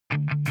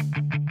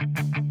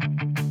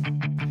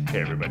Hey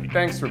everybody,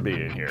 thanks for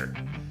being here.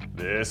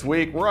 This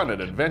week we're on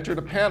an adventure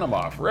to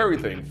Panama for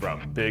everything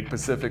from big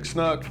Pacific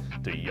Snook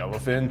to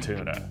Yellowfin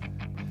Tuna.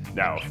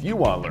 Now if you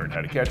want to learn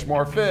how to catch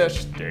more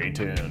fish, stay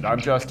tuned.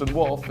 I'm Justin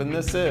Wolf and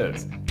this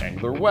is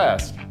Angler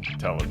West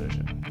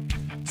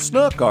Television.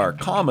 Snook are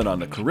common on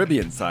the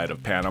Caribbean side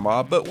of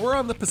Panama, but we're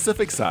on the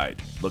Pacific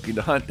side, looking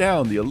to hunt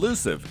down the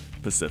elusive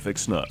Pacific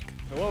Snook.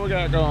 So what we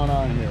got going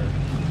on here,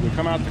 we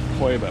come out to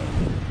Cueva,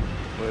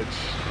 which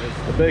is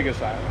the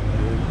biggest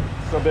island.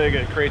 It's so big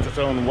it creates its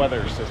own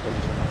weather systems,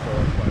 so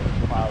it's like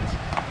clouds.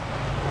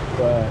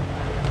 But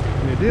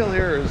the deal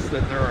here is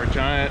that there are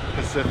giant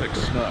Pacific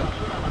snook,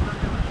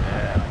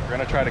 and we're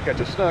gonna try to catch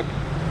a snook.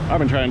 I've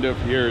been trying to do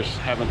it for years,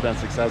 haven't been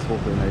successful,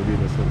 but maybe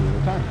this will be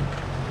the time.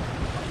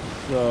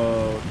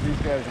 So these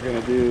guys are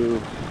gonna do,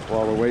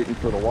 while we're waiting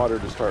for the water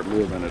to start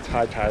moving, it's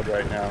high tide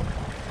right now,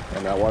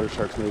 and that water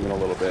starts moving a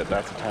little bit,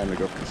 that's the time to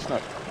go for the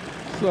snook.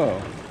 So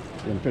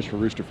we're gonna fish for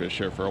roosterfish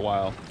here for a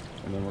while,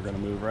 and then we're gonna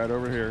move right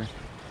over here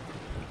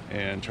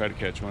and try to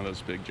catch one of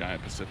those big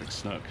giant Pacific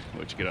snook,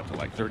 which get up to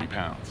like 30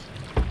 pounds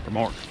or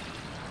more.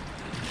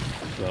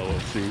 So we'll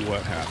see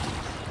what happens.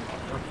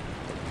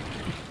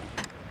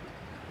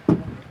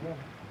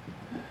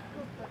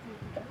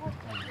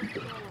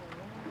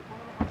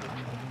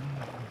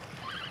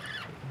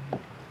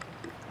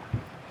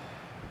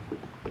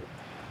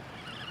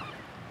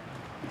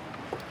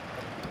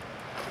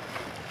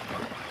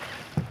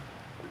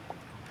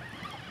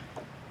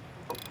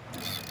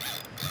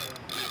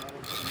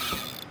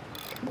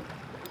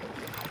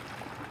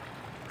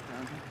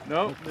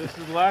 Nope, this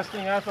is the last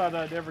thing I thought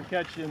I'd ever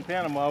catch in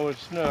Panama was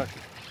snook.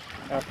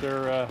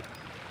 After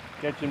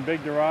catching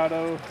big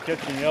dorado,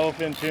 catching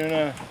yellowfin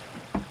tuna,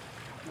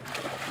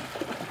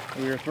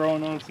 we were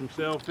throwing on some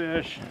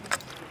sailfish.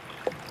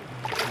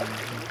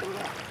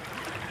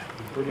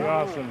 Pretty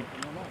awesome.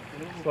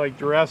 It's like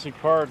Jurassic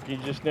Park, you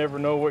just never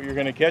know what you're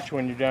going to catch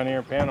when you're down here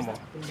in Panama.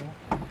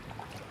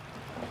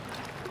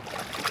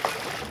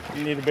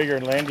 You need a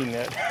bigger landing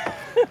net.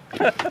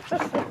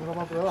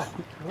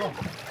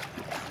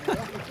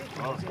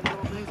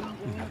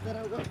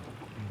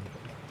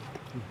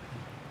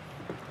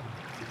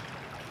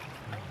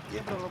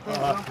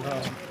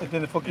 And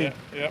then the fucking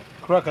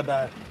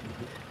crocodile.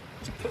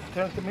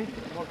 Turn to me.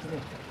 Walk to me.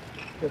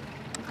 Good.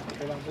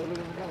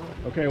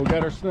 Okay, we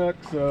got our snook,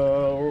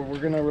 so we're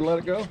gonna let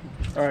it go.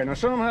 All right, now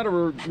show them how to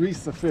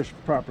release the fish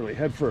properly,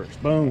 head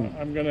first. Boom.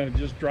 I'm gonna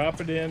just drop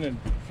it in and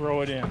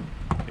throw it in.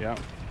 Yeah.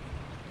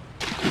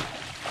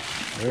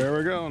 There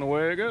we go, and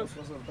away it goes.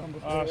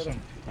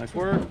 Awesome. Nice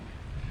work.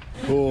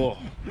 Cool.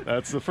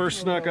 That's the first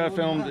snook I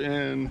filmed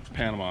in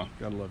Panama.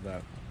 Gotta love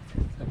that.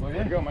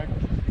 There you go, Mike.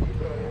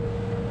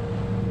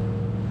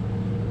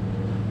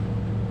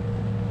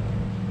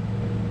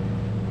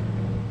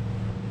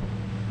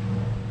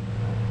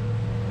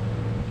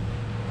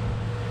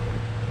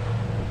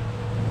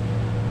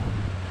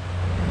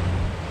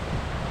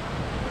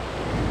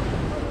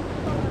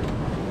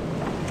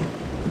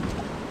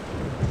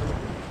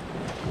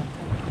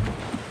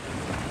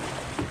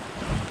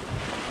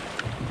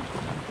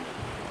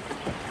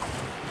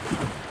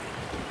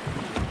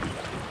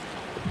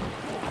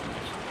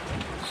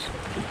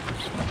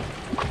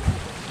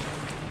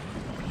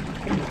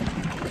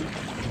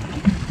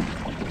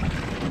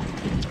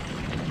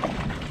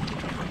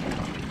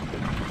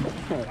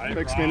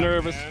 Makes me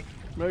nervous. Man.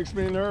 Makes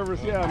me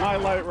nervous. Yeah, my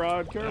light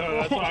rod. Careful. No,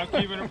 that's why I'm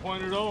keeping it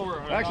pointed over.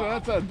 Actually,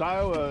 that's a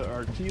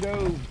Daiwa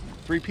Artito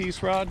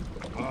 3-piece rod.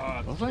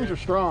 Those things are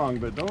strong,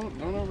 but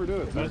don't overdo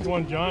it. That's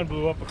one John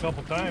blew up a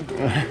couple times.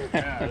 Yeah,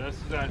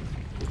 that's that.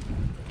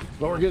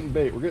 But we're getting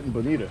bait. We're getting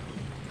bonita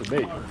for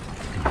bait.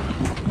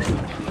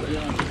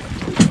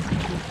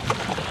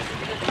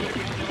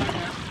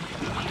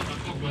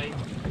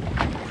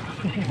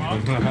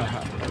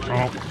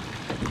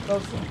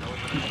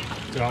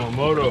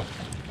 Yamamoto.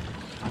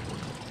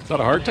 Is that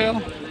a hardtail?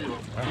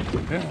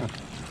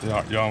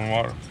 Yeah.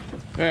 Yamamoto.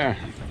 Yeah.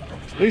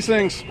 These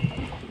things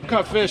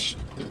caught fish.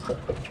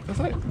 That's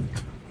like,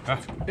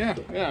 yeah,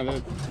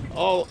 they're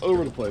all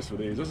over the place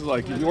with these. This is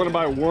like, if you want to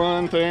buy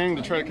one thing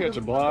to try to catch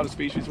a lot of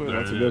species with,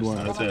 that's a good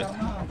one. That's it.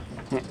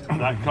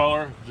 That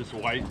color, just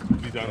white,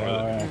 be done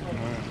with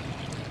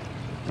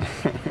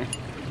it.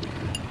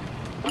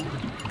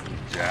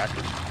 Jack.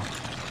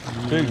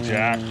 Big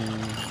Jack.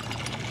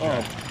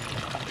 Oh.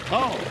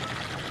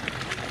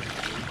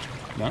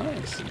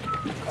 Nice.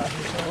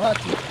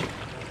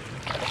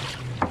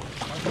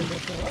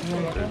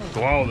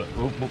 Swallowed it.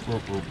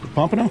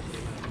 Pumping them?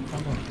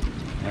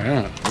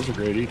 Yeah, those are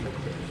great eating.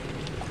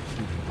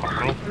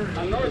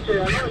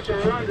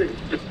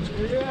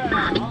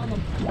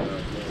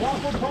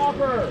 Waffle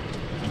popper.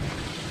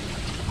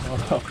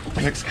 Oh,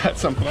 Nick's got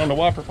something on the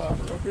whopper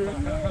popper up here.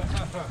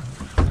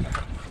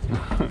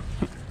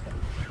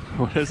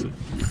 What is it?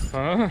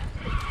 Huh?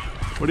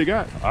 What do you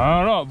got? I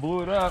don't know.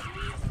 Blew it up.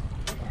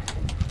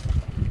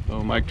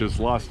 Oh, Mike just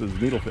lost his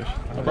needlefish.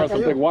 I brought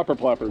some big whopper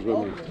ploppers with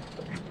me.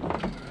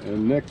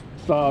 And Nick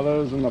saw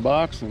those in the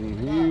box and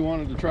he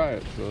wanted to try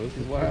it. So this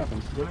is what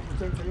happens. We're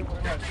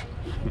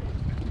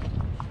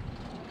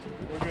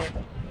good.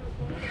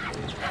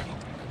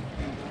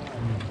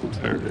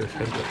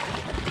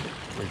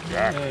 Big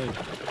jack.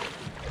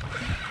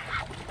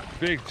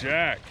 Big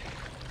jack.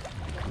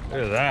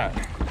 Look at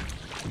that.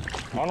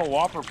 On a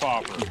whopper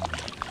popper.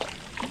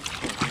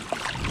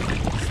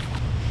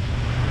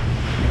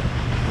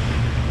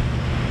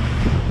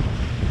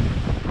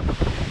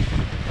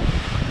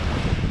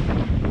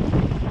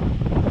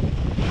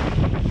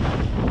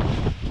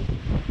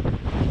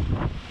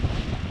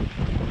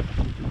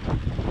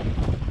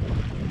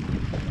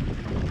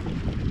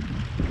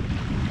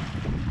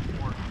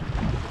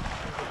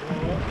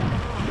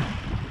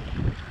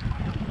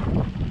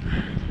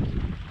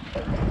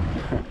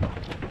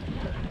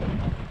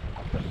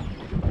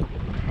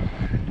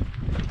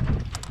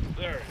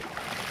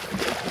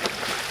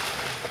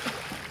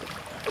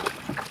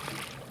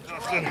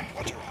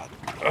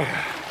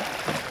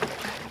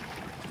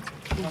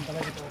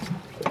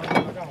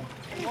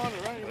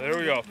 There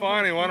we go.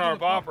 Finally won our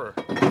popper.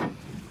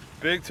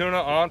 Big tuna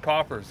on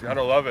poppers.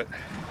 Gotta love it.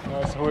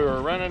 So we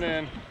were running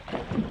in,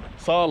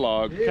 saw a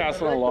log,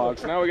 casting on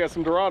logs. Now we got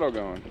some Dorado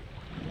going.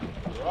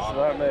 So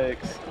that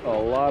makes a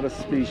lot of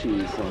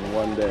species in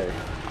one day.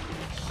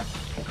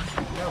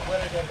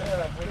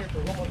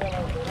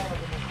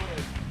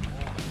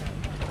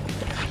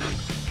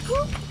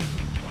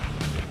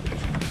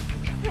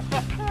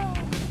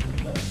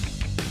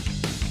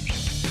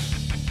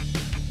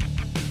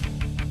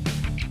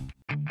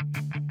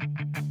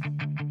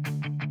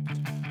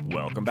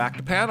 Welcome back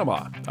to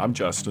Panama. I'm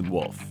Justin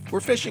Wolf. We're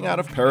fishing out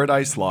of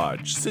Paradise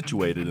Lodge,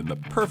 situated in the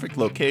perfect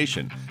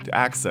location to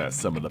access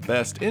some of the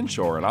best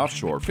inshore and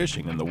offshore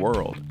fishing in the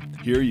world.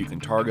 Here you can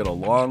target a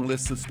long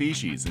list of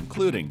species,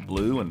 including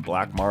blue and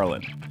black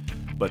marlin.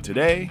 But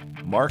today,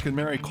 Mark and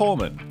Mary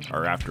Coleman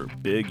are after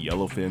big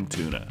yellowfin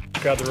tuna.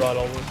 Grab the rod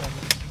all the time.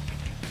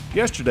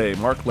 Yesterday,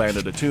 Mark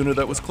landed a tuna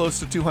that was close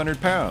to 200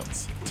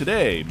 pounds.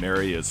 Today,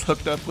 Mary is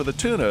hooked up with a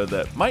tuna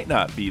that might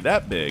not be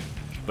that big,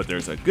 but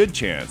there's a good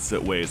chance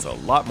it weighs a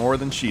lot more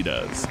than she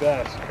does.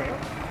 Best.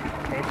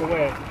 Crank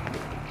away.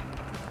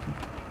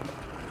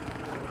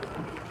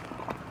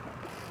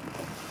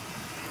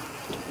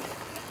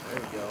 There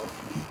you go.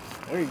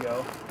 There you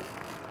go.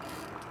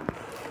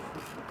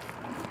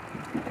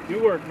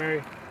 Good work,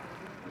 Mary.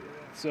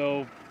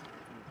 So,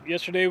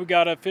 yesterday we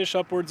got a fish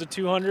upwards of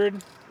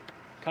 200.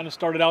 Kind of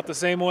started out the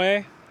same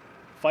way,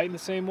 fighting the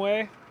same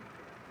way.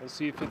 We'll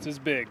see if it's as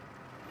big.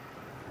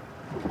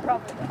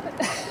 Probably not.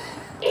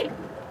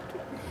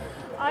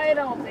 I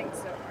don't think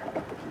so.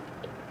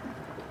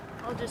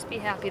 I'll just be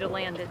happy to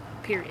land it,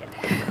 period.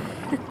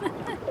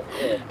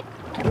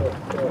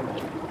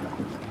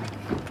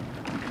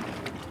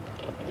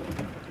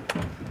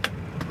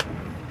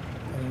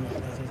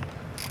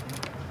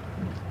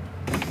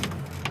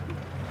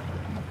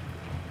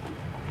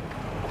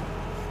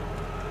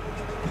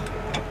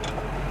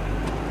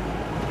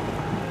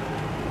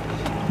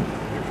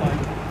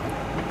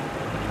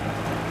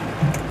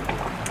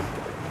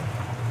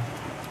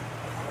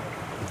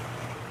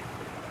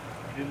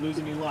 Didn't lose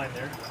any line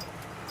there.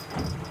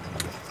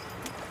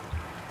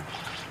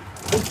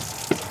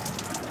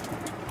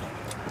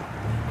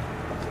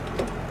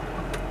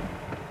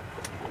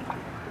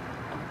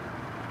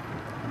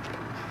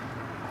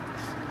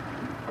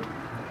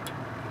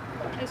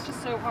 It's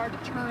just so hard to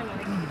turn.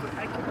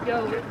 I could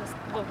go at this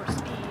lower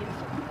speed.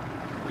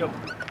 Go.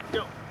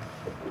 Go.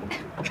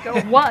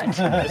 Go what?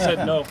 I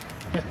said no.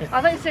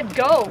 I thought you said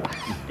go.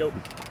 Go.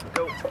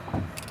 Go.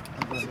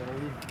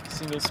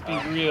 Single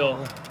speed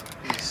reel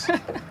is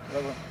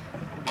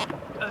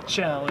a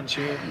challenge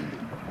here.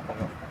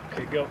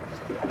 Okay, go.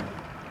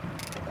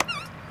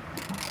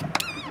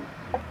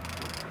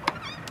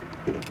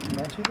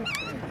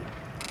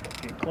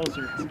 Get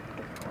closer.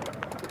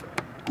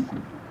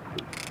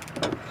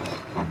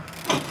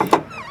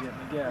 Get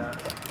the gas.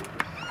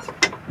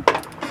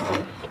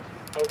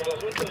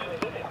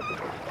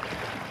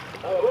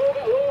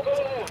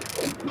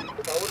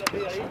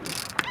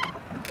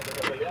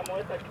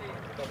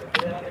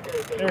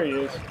 There he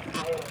is.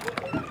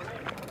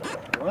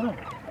 Wow.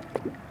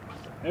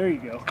 There you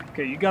go.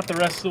 Okay, you got the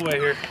rest of the way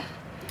here.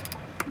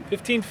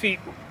 15 feet.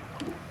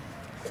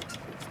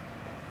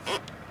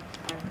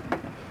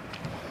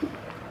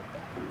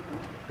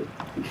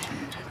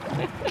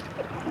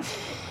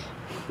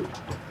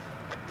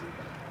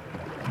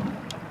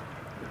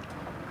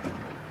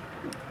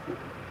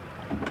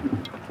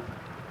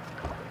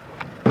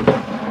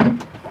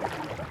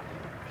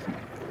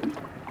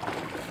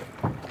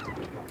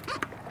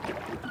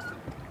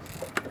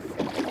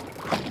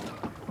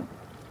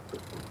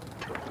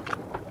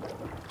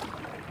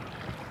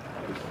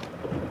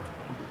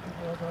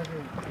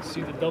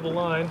 See the double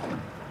line.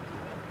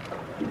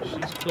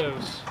 She's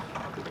close.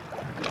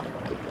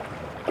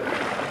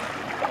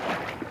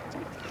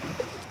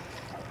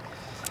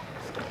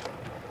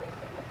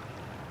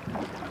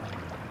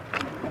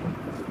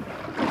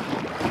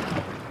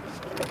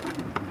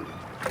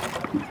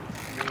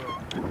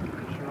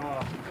 Pressure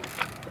off.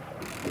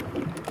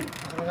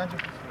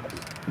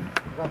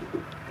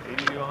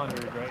 80 to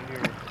 100 right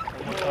here.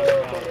 One more time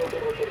around.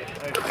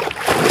 Nice.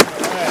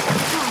 All right.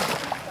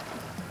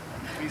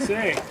 What do you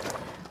say?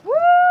 Woo!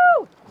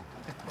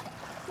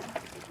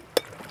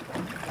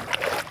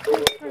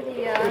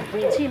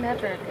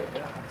 Perfect.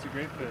 Yeah, it's a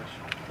great fish.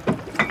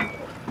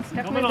 It's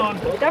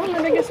definitely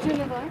the biggest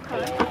tuna that I've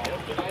caught.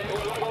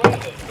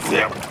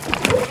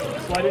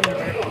 Slide in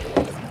there.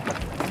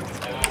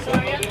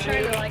 Sorry, I'm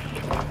trying to like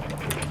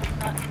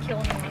not kill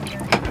anyone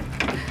here.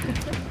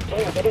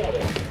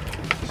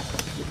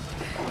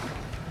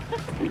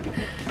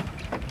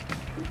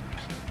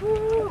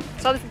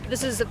 So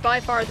this is by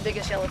far the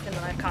biggest yellowfin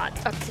that I've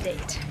caught up to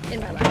date in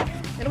my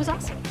life. And it was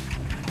awesome.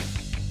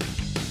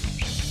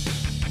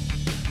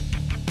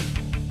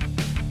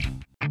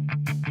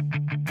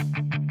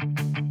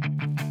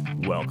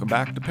 Welcome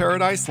back to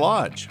Paradise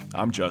Lodge.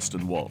 I'm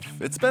Justin Wolf.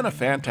 It's been a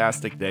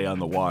fantastic day on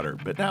the water,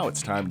 but now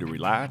it's time to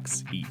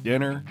relax, eat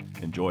dinner,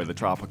 enjoy the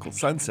tropical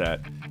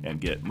sunset,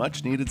 and get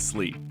much needed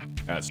sleep,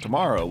 as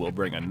tomorrow will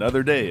bring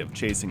another day of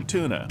chasing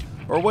tuna,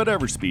 or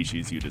whatever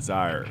species you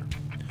desire.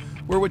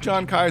 We're with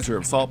John Kaiser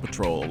of Salt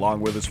Patrol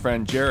along with his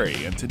friend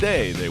Jerry, and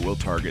today they will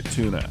target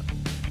tuna.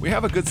 We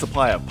have a good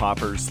supply of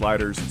poppers,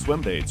 sliders, and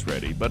swim baits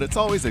ready, but it's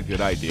always a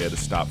good idea to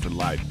stop for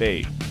live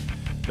bait.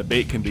 The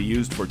bait can be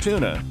used for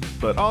tuna,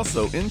 but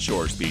also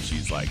inshore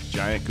species like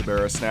giant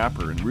Cabera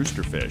snapper and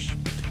roosterfish.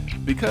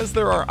 Because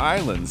there are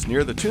islands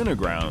near the tuna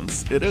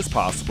grounds, it is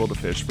possible to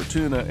fish for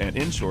tuna and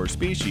inshore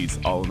species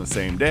all in the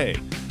same day,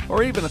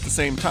 or even at the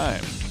same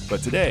time.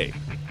 But today,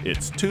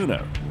 it's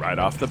tuna right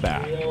off the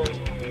bat.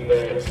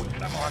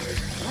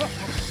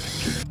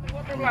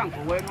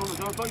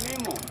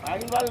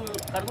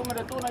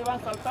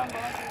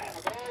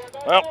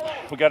 Well,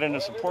 we got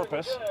into some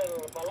porpoise,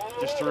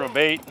 just threw a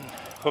bait,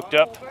 hooked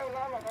up.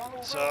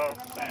 So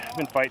I've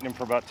been fighting him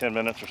for about 10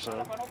 minutes or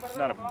so.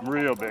 Not a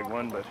real big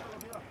one, but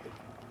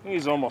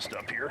he's almost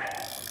up here.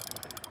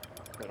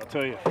 But I'll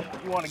tell you, if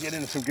you want to get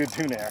into some good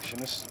tuna action,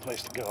 this is the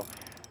place to go.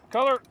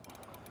 Color.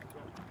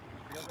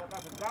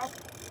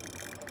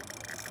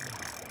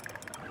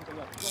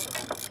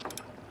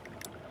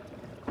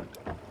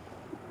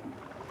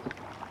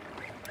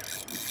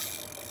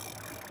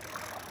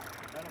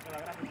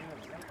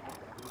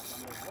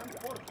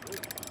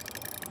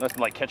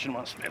 Nothing like catching them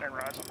on spinning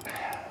rods.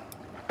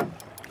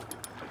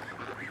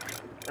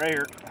 Right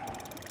here.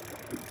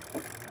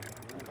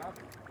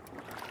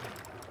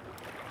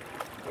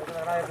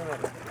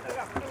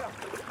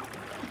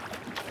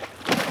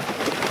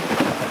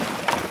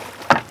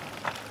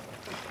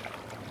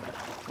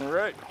 All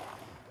right.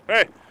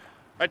 Hey,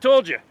 I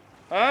told you.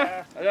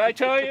 Huh? Did I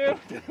tell you?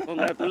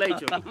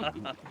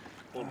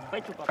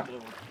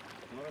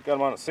 Got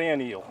him on a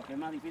sand eel.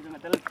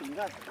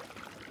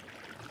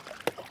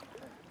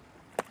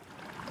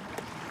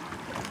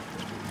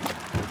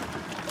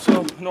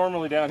 So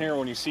normally down here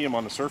when you see them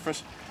on the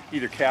surface,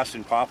 either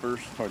casting poppers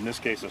or in this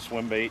case a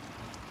swim bait,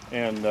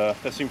 and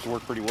that seems to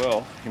work pretty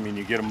well. I mean,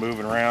 you get them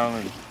moving around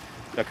and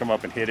they'll come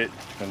up and hit it,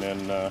 and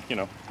then you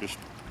know, just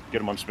get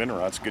them on spinning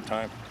rods. Good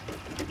time.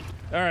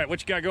 All right,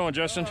 what you got going,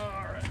 Justin? All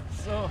right,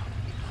 so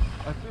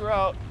I threw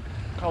out,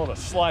 call it a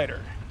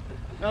slider.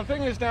 Now the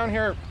thing is down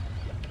here,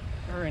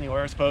 or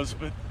anywhere I suppose,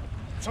 but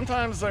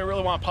sometimes I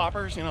really want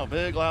poppers, you know,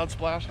 big loud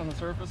splash on the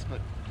surface,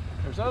 but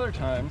there's other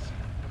times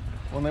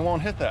when they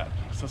won't hit that.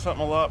 So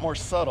something a lot more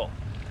subtle.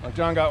 Like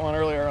John got one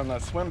earlier on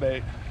that swim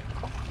bait,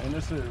 and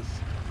this is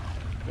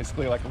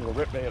basically like a little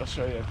rip bait, I'll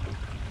show you.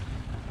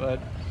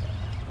 But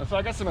so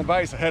I got some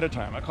advice ahead of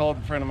time. I called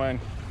a friend of mine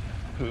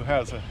who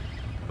has a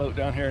boat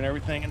down here and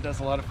everything and does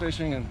a lot of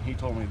fishing, and he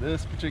told me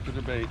this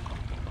particular bait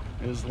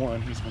is the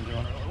one he's been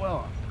doing really well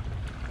on.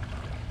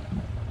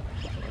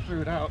 So I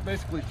threw it out,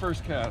 basically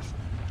first cast.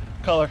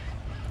 Color.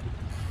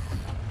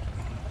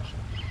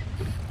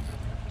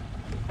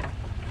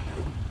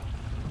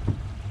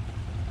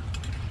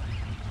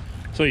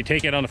 So you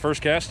take it on the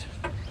first cast?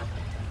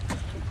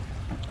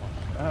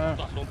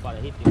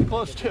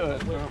 Close to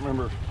it, I don't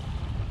remember.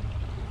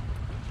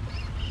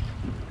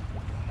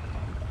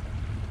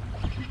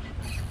 I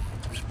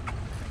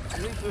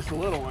think this is a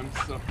little one,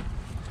 so.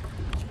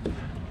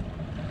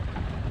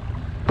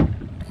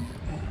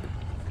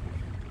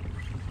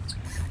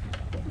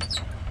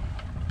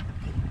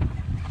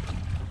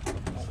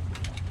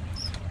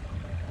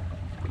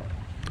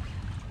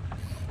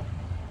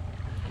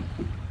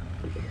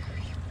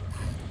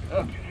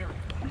 Okay, here we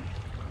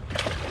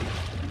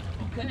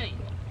go. Okay.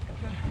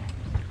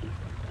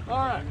 All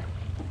right.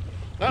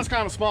 That's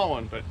kind of a small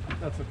one, but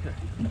that's okay.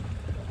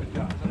 Good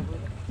job.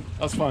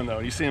 That's fun though.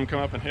 You see him come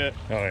up and hit.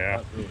 Oh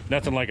yeah.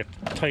 Nothing like a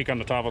take on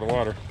the top of the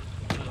water.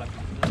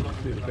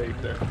 See the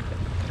bait there.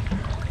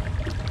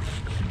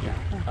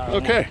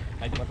 Okay.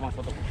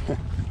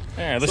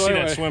 Yeah, let's see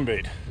that swim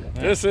bait.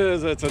 This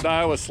is, it's a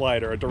Daiwa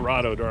slider, a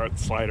Dorado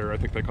slider, I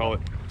think they call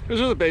it. This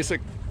is a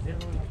basic,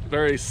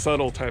 very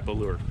subtle type of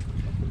lure.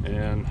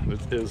 And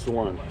it is the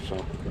one,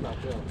 so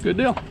good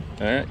deal.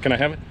 All right, can I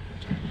have it?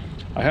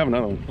 I have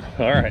another one.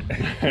 All right.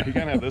 You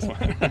can have this one.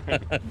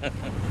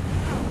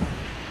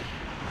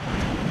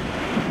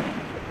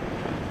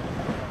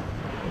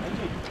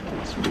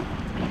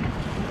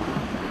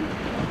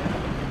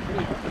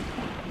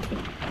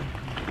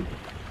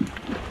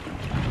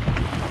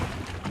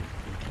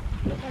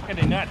 How could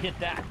they not hit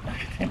that?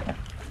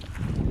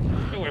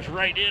 was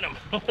right in him.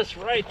 I was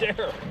right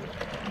there.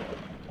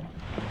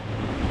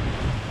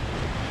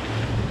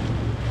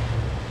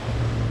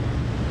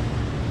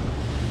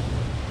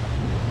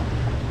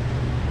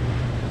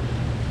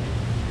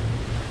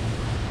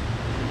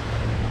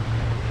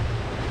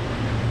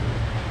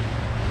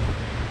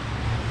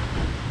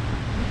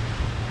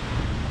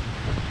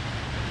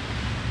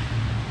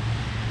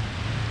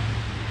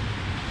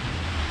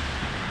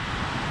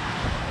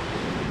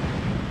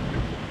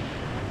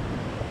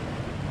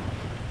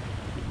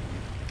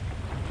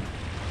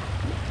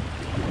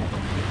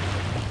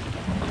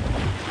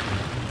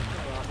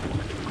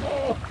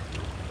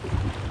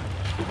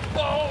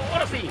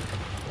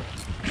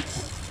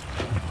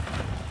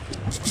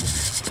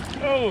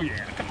 Oh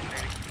yeah.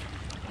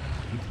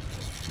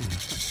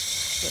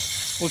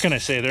 What can I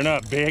say? They're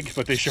not big,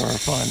 but they sure are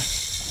fun.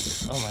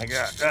 Oh my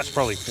God, that's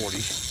probably 40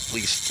 at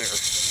least there.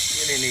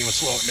 You didn't even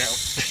slow it down.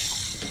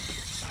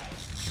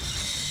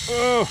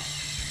 Oh.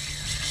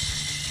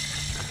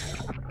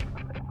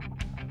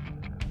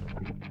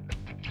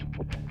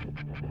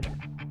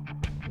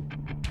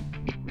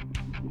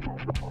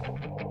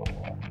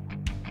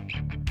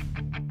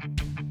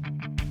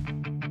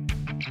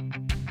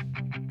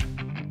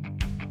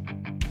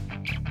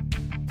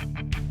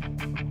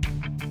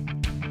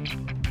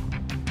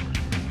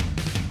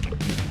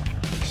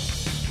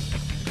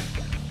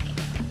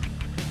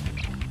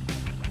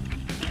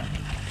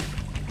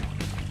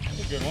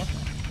 Good one.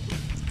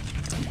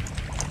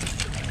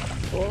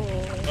 Oh.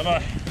 Bye-bye.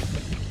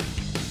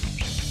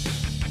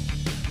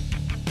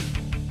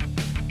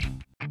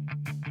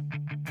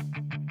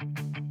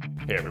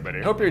 Hey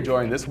everybody, hope you're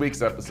enjoying this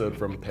week's episode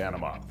from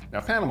Panama.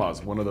 Now Panama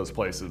is one of those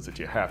places that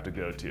you have to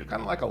go to,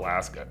 kind of like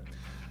Alaska.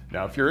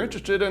 Now if you're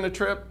interested in a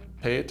trip,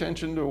 pay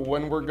attention to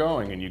when we're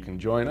going and you can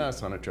join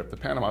us on a trip to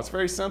Panama. It's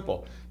very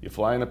simple. You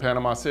fly into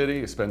Panama City,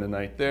 you spend a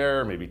night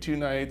there, maybe 2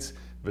 nights,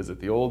 visit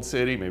the old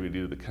city, maybe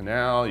do the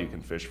canal, you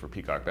can fish for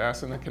peacock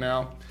bass in the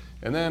canal,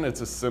 and then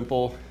it's a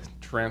simple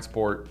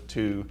transport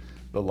to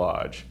the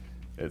lodge.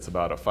 It's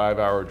about a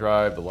 5-hour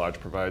drive. The lodge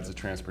provides the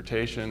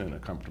transportation in a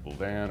comfortable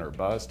van or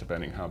bus,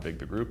 depending how big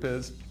the group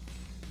is.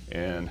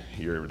 And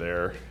you're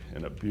there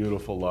in a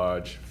beautiful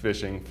lodge,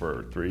 fishing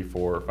for 3,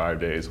 4, or 5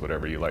 days,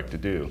 whatever you like to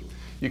do.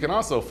 You can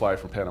also fly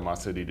from Panama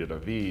City to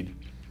David,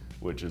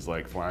 which is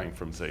like flying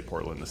from, say,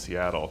 Portland to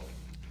Seattle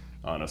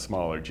on a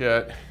smaller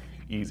jet.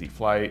 Easy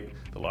flight,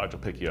 the lodge will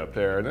pick you up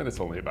there, and then it's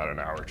only about an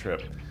hour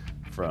trip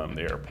from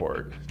the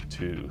airport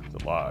to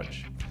the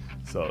lodge.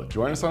 So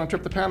join us on a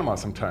trip to Panama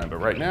sometime, but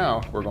right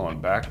now we're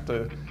going back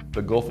to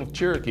the Gulf of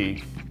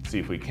Cherokee, see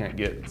if we can't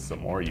get some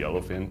more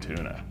yellowfin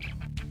tuna.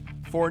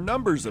 For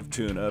numbers of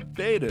tuna,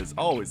 bait is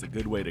always a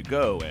good way to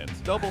go, and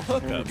double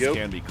hookups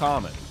can be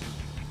common.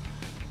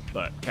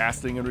 But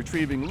casting and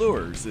retrieving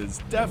lures is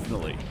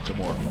definitely the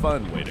more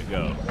fun way to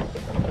go.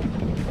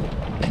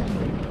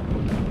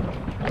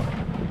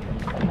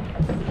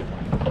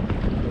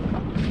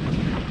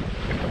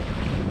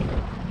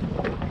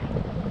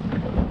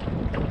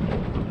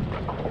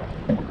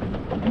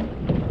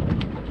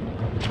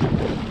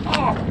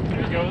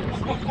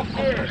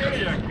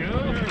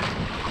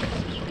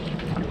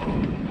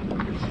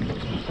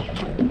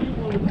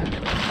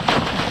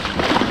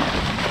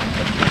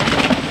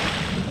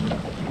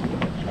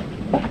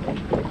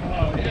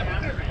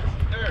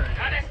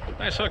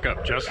 Nice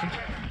hookup, Justin.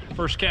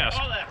 First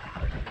cast.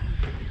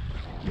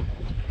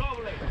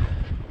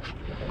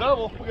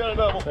 Double. We got a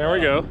double. There we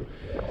go.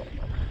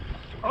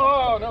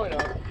 Oh, no we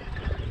don't.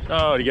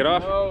 Oh, did he get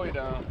off? No we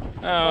don't.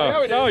 Oh, yeah,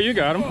 we did. oh, you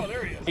got him. Oh,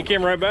 there he is. He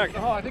came right back.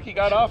 Oh, I think he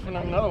got off and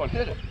another one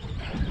hit it.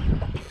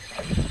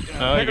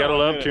 Oh, you gotta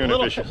love tuna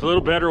fish. It's a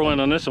little better one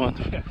on this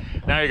one.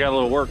 Now you got a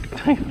little work.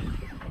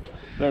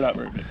 They're not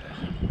very big.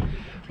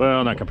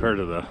 Well, not compared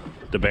to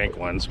the bank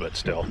ones, but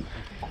still.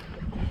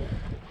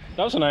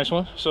 That was a nice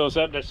one. So is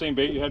that same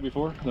bait you had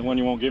before? The one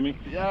you won't give me?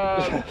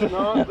 Yeah,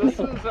 no, this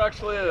is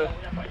actually a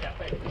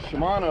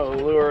Shimano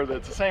lure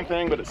that's the same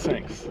thing, but it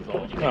sinks.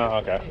 Oh,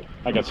 okay.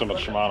 I got some of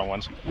the Shimano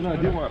ones. You know, I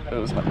do want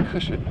those my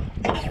cushion.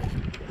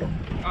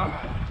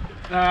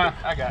 Nah,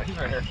 I got it. He's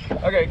right here.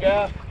 Okay,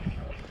 Gaff.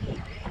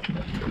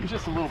 He's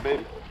just a little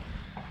baby.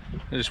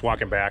 I'm just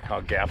walking back.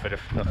 I'll gaff it if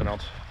nothing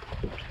else.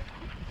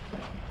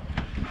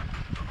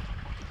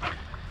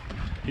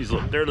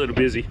 They're a little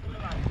busy.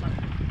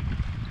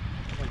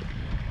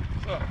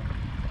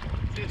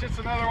 It's just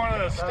another one of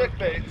those stick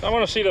baits. I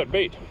want to see that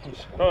bait.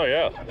 Oh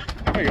yeah,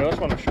 there you go.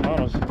 That's one of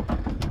Shimano's.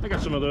 I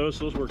got some of those.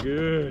 Those were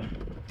good.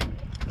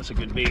 That's a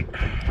good bait.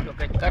 Come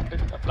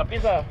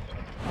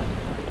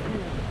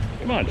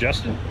on,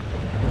 Justin.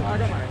 I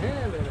got my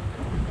hand in it.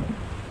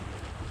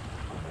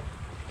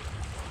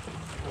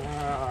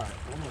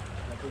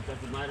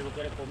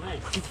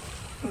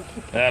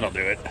 That'll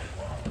do it.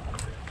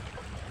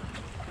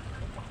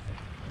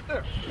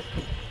 There.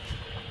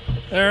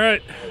 All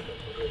right.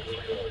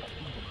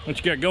 What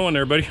you got going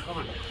there, buddy?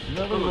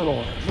 Another little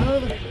one.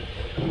 Another.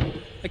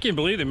 I can't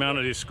believe the amount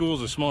of these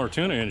schools of smaller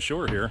tuna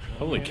inshore here.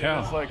 Holy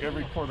cow. It's like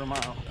every quarter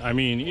mile. I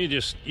mean,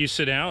 you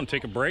sit down and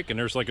take a break and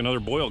there's like another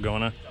boil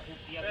going on.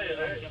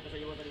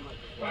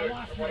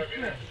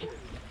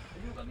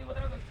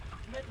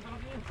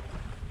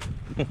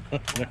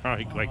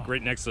 They're like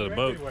right next to the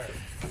boat.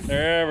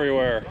 They're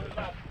everywhere.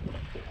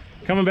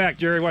 Coming back,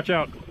 Jerry. Watch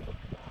out.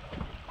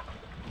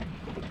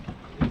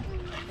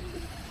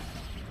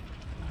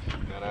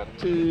 Got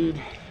attitude.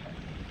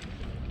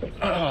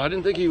 Oh, I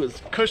didn't think he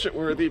was cushion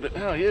worthy, but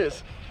now he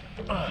is.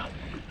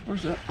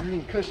 Where's that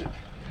green cushion?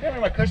 Hand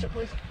me my cushion,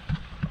 please.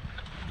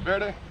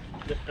 Verde.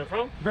 They're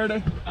from?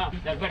 Verde. Ah,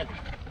 that's better.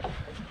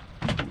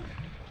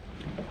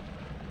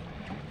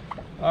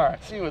 All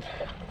right. See, with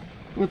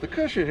the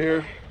cushion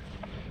here,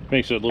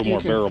 Makes it a little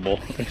more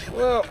bearable.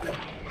 well,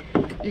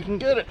 you can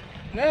get it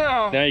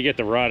now. Now you get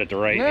the rod at the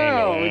right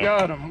Now angle. we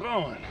got him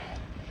going.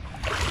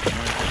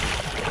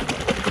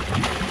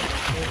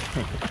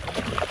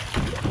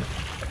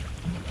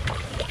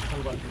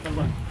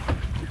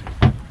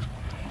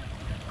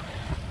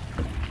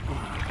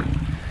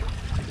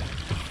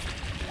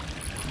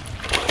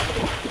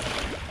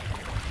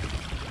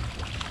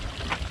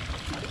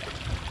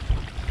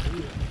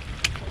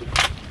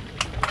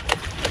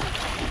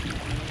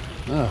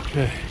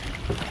 Okay.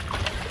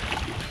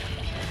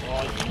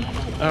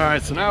 All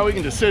right, so now we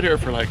can just sit here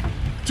for like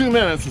 2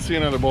 minutes and see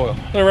another boil.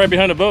 They're right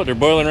behind the boat. They're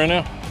boiling right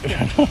now.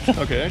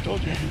 Okay, I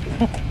told you.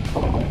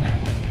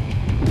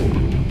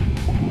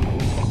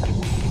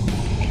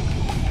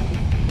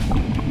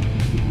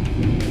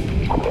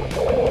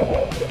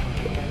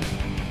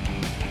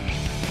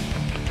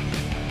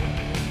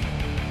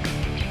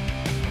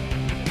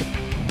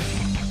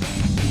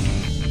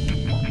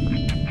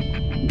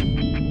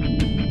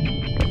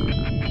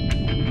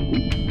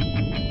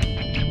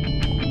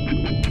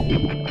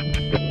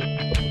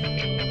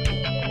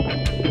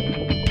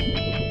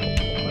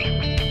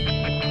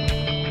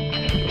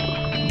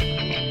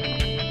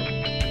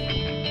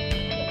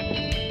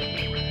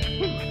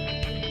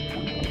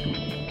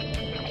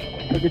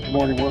 Get your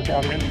morning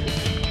workout in.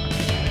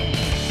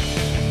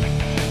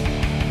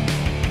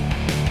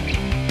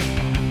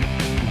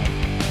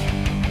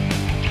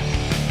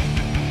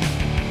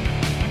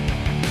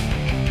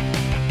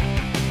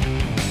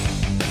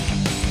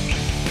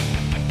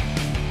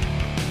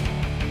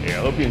 Hey,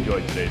 I hope you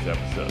enjoyed today's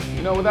episode.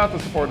 You know, without the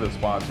support of the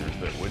sponsors,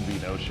 there would be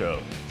no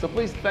show. So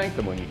please thank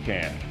them when you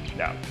can.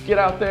 Now, get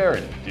out there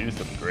and do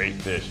some great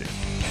fishing.